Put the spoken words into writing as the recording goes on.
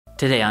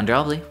Today on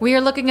Drawbli, we are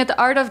looking at the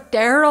art of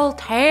Daryl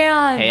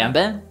Tan. hey, I'm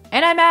Ben.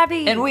 And I'm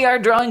Abby. And we are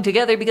drawing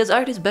together because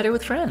art is better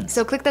with friends.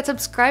 So click that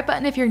subscribe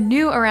button if you're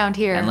new around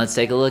here. And let's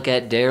take a look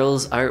at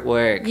Daryl's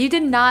artwork. You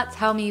did not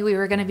tell me we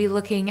were going to be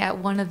looking at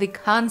one of the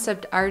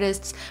concept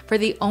artists for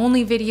the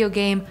only video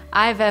game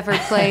I've ever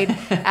played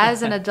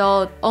as an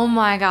adult. Oh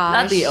my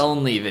gosh. Not the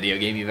only video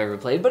game you've ever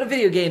played, but a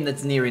video game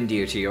that's near and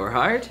dear to your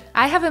heart.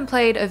 I haven't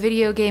played a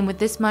video game with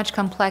this much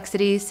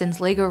complexity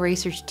since Lego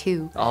Racers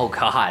 2. Oh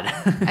god.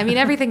 I mean,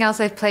 everything else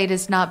I've played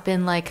has not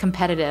been like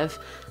competitive.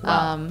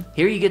 Wow.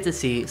 Here you get to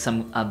see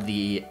some of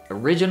the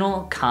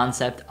original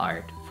concept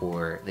art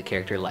for the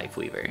character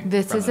Lifeweaver.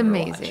 This is Overwatch.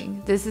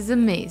 amazing. This is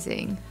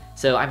amazing.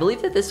 So I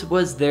believe that this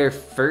was their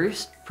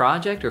first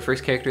project or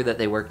first character that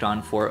they worked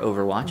on for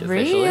Overwatch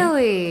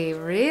officially.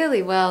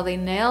 Really well. They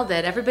nailed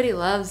it. Everybody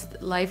loves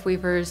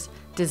Lifeweaver's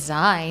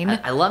design.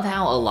 I love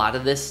how a lot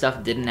of this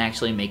stuff didn't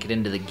actually make it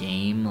into the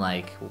game.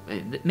 Like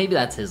maybe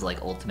that's his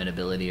like ultimate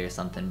ability or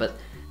something, but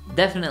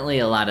definitely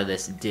a lot of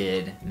this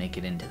did make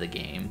it into the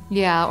game.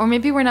 Yeah, or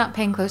maybe we're not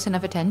paying close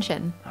enough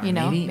attention. Or you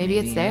know, maybe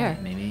it's there.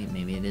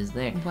 Maybe it is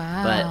there.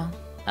 Wow.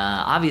 But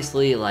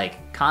obviously,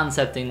 like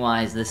concepting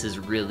wise, this is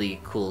really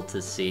cool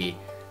to see.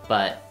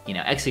 But you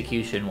know,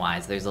 execution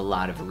wise, there's a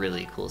lot of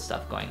really cool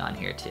stuff going on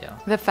here too.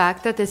 The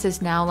fact that this is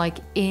now like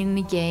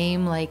in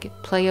game, like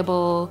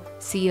playable,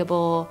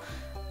 seeable,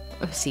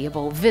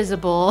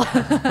 visible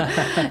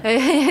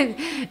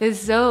is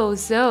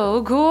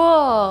so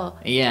cool.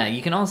 Yeah,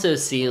 you can also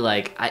see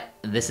like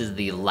this is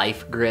the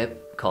life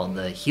grip called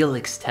the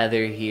Helix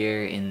tether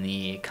here in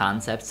the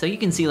concept, so you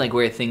can see like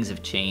where things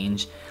have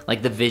changed.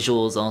 Like the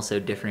visuals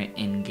also different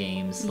in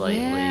game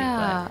slightly.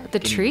 Yeah, but the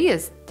tree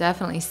is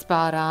definitely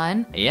spot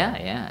on.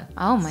 Yeah.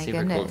 Oh my Super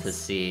goodness. cool to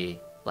see.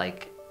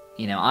 Like,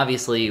 you know,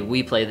 obviously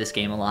we play this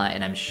game a lot,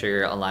 and I'm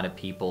sure a lot of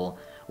people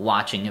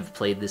watching have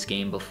played this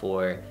game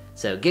before.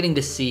 So getting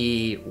to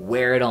see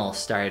where it all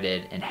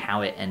started and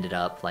how it ended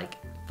up like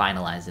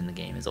finalized in the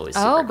game is always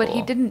super cool. Oh, but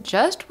he didn't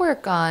just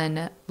work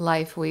on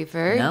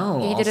Lifeweaver. No,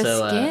 he did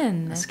also a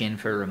skin. A skin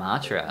for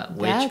Ramatra,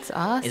 which That's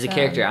awesome. is a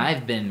character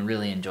I've been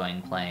really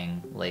enjoying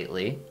playing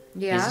lately.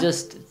 Yeah. He's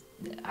just,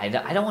 I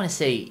don't want to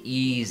say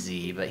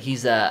easy, but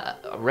he's a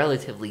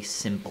relatively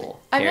simple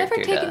I've never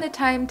character taken the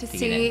time to get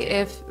see into.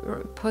 if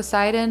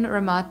Poseidon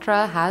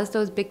Ramatra has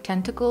those big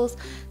tentacles,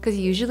 because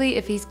usually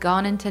if he's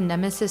gone into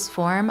Nemesis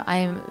form,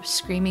 I'm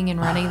screaming and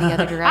running the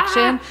other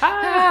direction.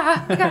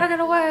 I gotta get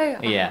away.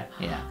 Yeah.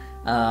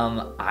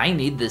 I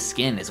need this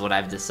skin is what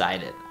I've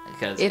decided,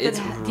 because it's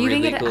do you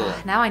really think cool.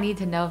 Now I need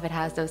to know if it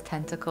has those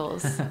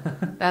tentacles.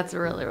 That's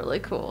really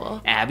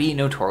cool. Abby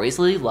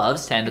notoriously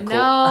loves tentacles.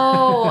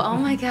 No, oh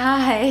my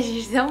gosh,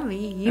 you're so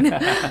mean.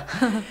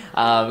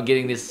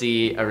 Getting to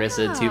see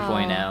Orisa Wow.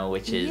 2.0,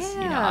 which is,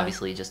 you know, Yeah.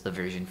 obviously just the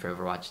version for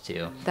Overwatch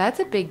 2. That's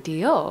a big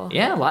deal.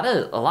 Yeah, a lot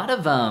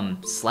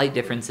of slight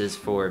differences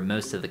for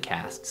most of the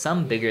cast.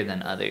 Some bigger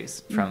than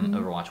others from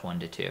Overwatch 1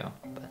 to 2.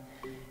 But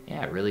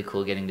yeah, really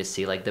cool getting to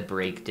see like the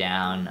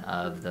breakdown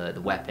of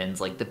the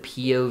weapons, like the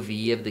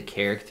POV of the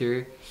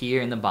character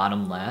here in the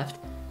bottom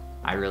left.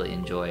 I really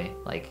enjoy,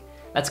 like,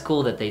 that's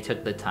cool that they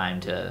took the time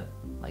to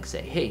like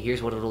say, hey,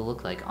 here's what it'll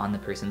look like on the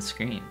person's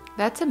screen.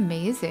 That's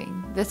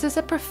amazing. This is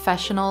a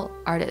professional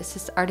artist.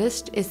 This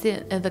artist is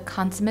the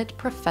consummate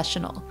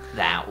professional.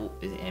 That,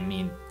 I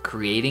mean,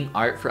 creating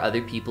art for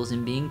other people's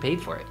and being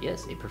paid for it.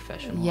 Yes, a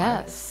professional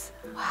artist.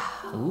 Yes.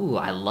 Wow. Ooh,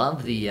 I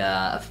love the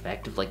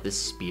effect of like the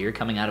spear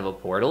coming out of a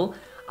portal.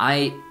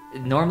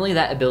 Normally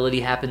that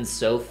ability happens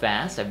so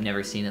fast. I've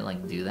never seen it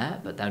like do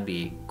that, but that'd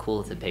be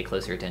cool to pay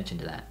closer attention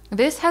to that.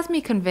 This has me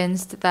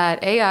convinced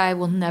that AI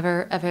will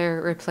never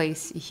ever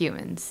replace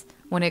humans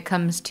when it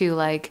comes to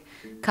like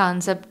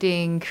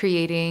concepting,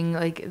 creating.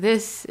 Like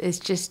this is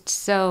just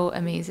so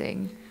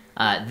amazing.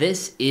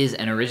 This is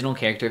an original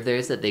character of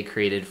theirs that they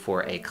created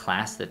for a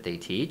class that they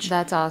teach.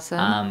 That's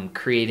awesome.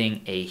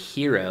 Creating a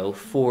hero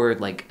for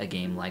like a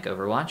game like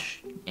Overwatch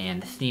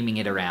and theming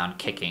it around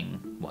kicking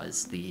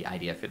was the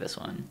idea for this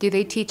one. Do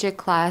they teach a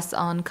class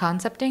on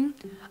concepting?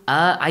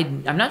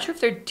 I'm not sure if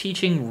they're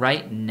teaching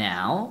right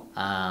now.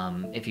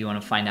 If you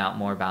want to find out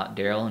more about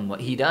Daryl and what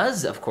he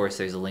does, of course,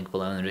 there's a link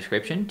below in the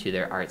description to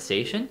their art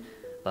station.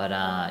 But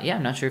yeah,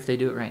 I'm not sure if they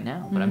do it right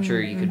now, but I'm sure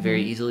you could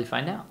very easily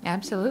find out.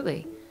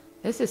 Absolutely.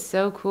 This is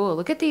so cool.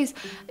 Look at these.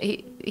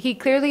 He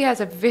clearly has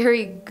a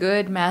very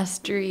good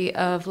mastery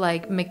of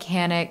like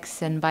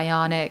mechanics and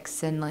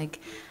bionics and like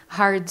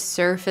hard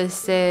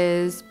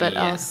surfaces, but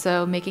Yeah.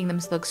 also making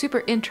them look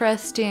super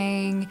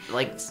interesting.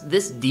 Like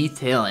this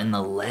detail in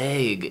the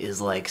leg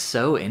is like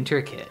so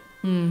intricate.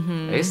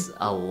 There's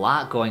a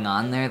lot going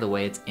on there, the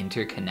way it's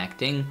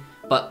interconnecting,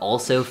 but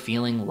also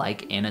feeling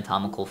like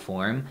anatomical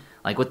form.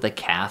 Like with the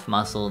calf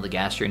muscle, the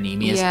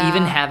gastrocnemius, Yeah.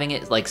 even having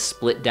it like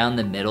split down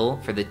the middle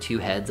for the two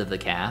heads of the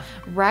calf.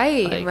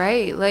 Right,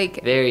 right.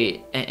 Like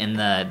Very, and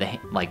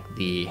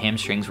the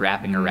hamstrings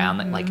wrapping around,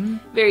 like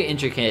very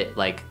intricate.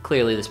 Like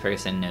clearly this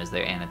person knows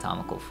their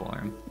anatomical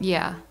form.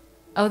 yeah.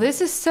 Oh,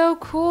 this is so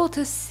cool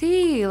to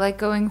see. Like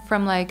going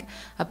from like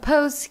a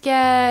pose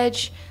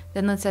sketch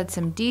Then let's add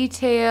some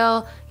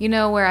detail. You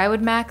know where I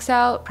would max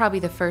out? Probably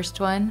the first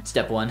one.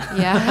 Step 1.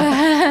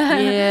 Yeah.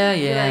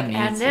 yeah, me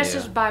and too. this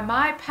is by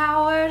my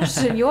powers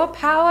and your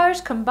powers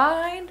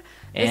combined.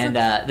 And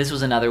this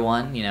was another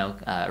one, you know,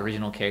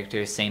 original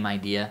character, same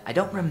idea. I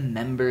don't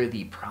remember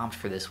the prompt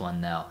for this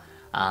one, though.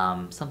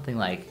 Something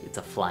like it's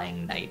a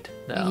flying knight,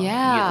 though.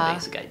 Yeah. You get the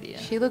basic idea.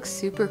 She looks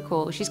super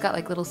cool. She's got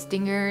like little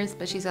stingers,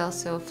 but she's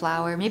also a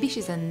flower. Maybe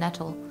she's a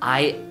nettle.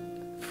 I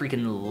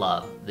freaking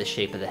love the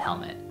shape of the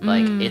helmet.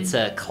 Like, it's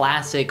a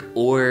classic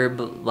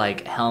orb,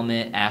 like,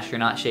 helmet,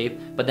 astronaut shape,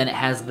 but then it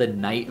has the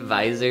knight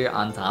visor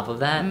on top of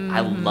that. I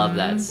love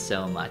that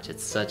so much.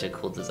 It's such a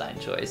cool design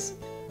choice.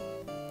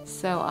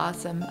 So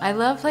awesome. I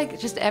love like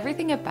just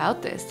everything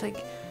about this.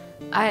 Like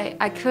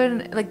I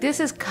couldn't like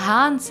this is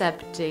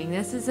concepting.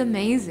 This is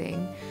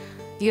amazing.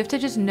 You have to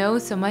just know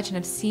so much and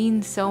have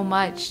seen so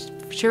much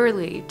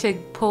surely to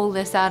pull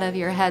this out of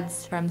your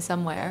heads from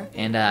somewhere.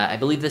 And I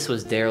believe this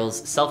was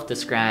Daryl's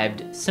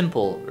self-described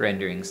simple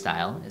rendering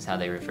style is how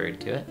they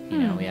referred to it. You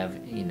know, we have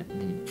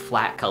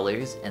flat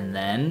colors and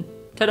then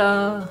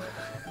ta-da!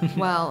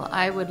 Well,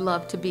 I would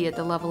love to be at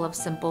the level of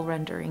simple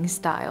rendering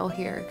style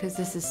here because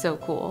this is so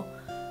cool.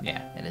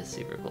 Yeah, it is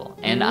super cool.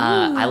 And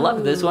I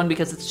love this one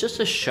because it's just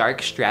a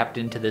shark strapped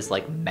into this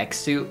like mech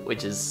suit,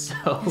 which is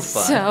so fun.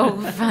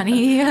 So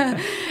funny.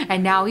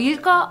 And now he's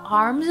got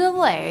arms and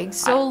legs,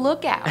 so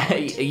look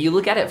out. You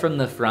look at it from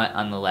the front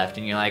on the left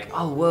and you're like,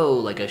 oh, whoa,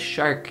 like a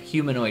shark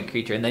humanoid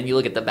creature. And then you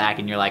look at the back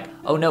and you're like,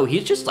 oh no,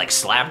 he's just like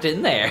slapped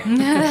in there.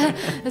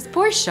 This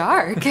poor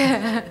shark.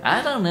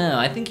 I don't know.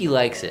 I think he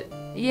likes it.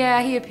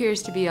 Yeah, he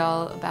appears to be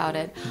all about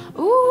it.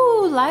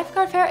 Ooh,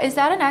 lifeguard fair. Is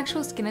that an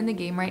actual skin in the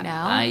game right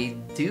now? I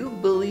do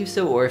believe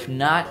so, or if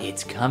not,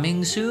 it's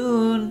coming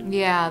soon.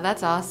 Yeah,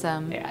 that's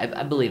awesome. Yeah,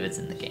 I believe it's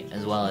in the game,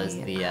 as well as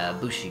the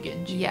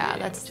Bushigen.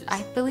 Yeah,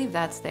 I believe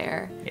that's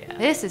there. Yeah.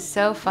 This is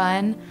so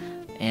fun.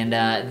 And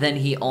then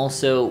he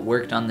also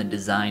worked on the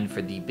design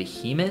for the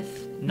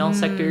Behemoth Null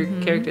Sector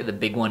character, the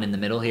big one in the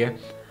middle here.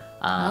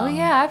 Oh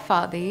yeah, I've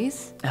fought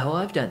these. Oh,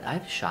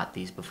 I've shot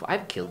these before.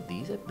 I've killed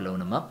these. I've blown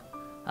them up.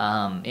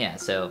 Yeah,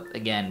 so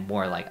again,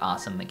 more like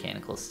awesome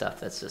mechanical stuff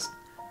that's just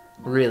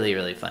really,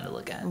 really fun to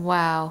look at.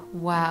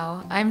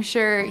 Wow. I'm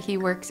sure he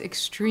works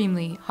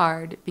extremely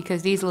hard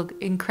because these look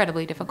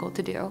incredibly difficult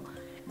to do.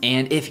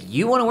 And if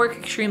you want to work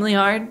extremely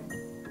hard,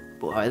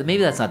 boy,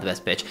 maybe that's not the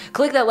best pitch.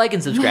 Click that like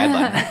and subscribe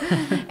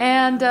button.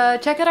 And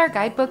check out our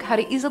guidebook, How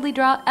to Easily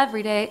Draw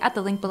Every Day, at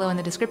the link below in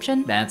the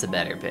description. That's a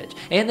better pitch.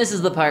 And this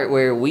is the part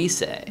where we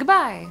say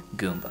Goodbye.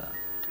 Goomba.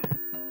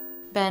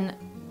 Ben,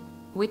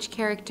 which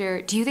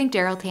character do you think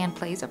Daryl Tan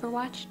plays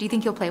Overwatch? Do you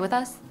think he'll play with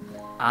us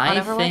on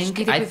Overwatch?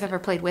 Do you think we've ever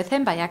played with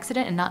him by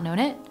accident and not known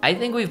it? I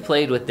think we've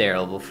played with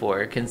Daryl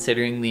before,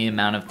 considering the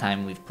amount of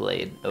time we've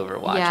played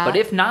Overwatch. Yeah. But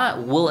if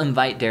not, we'll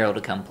invite Daryl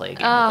to come play a game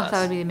with us.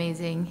 That would be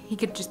amazing. He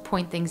could just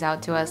point things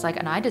out to us like,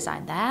 and I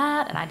designed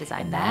that, and I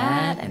designed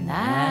that, and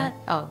that.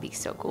 Oh, it'd be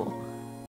so cool.